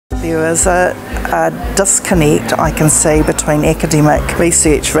There is a disconnect I can see between academic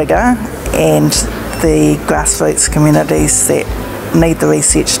research rigour and the grassroots communities that need the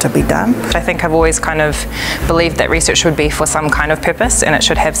research to be done. I think I've always kind of believed that research should be for some kind of purpose and it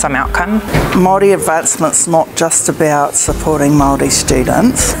should have some outcome. Māori advancement's not just about supporting Māori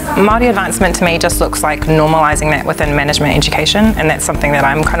students. Māori advancement to me just looks like normalising that within management education, and that's something that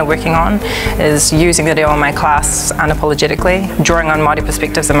I'm kind of working on, is using the reo in my class unapologetically, drawing on Māori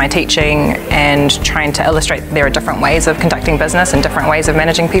perspectives in my teaching and trying to illustrate there are different ways of conducting business and different ways of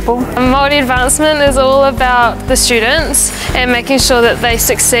managing people. Māori advancement is all about the students and making sure that they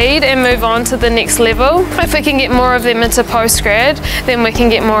succeed and move on to the next level. If we can get more of them into postgrad, then we can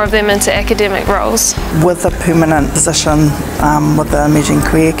get more of them into academic roles. With a permanent position with the emerging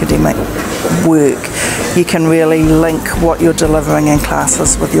career academic work, you can really link what you're delivering in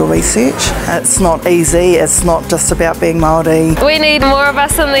classes with your research. It's not easy, it's not just about being Māori. We need more of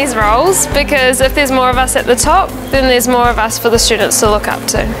us in these roles, because if there's more of us at the top, then there's more of us for the students to look up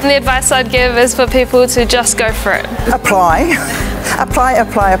to. And the advice I'd give is for people to just go for it. Apply.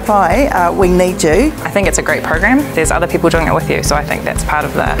 Apply. We need you. I think it's a great program. There's other people doing it with you, so I think that's part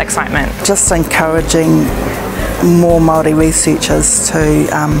of the excitement. Just encouraging more Māori researchers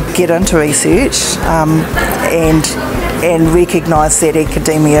to get into research and recognise that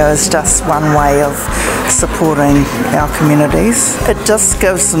academia is just one way of supporting our communities. It just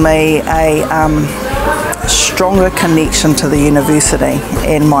gives me a stronger connection to the university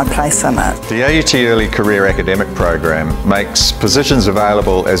and my place in it. The AUT Early Career Academic Program makes positions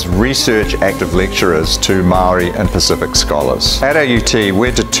available as research active lecturers to Maori and Pacific scholars. At AUT,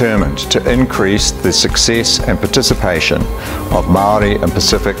 we're determined to increase the success and participation of Maori and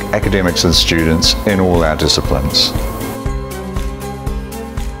Pacific academics and students in all our disciplines.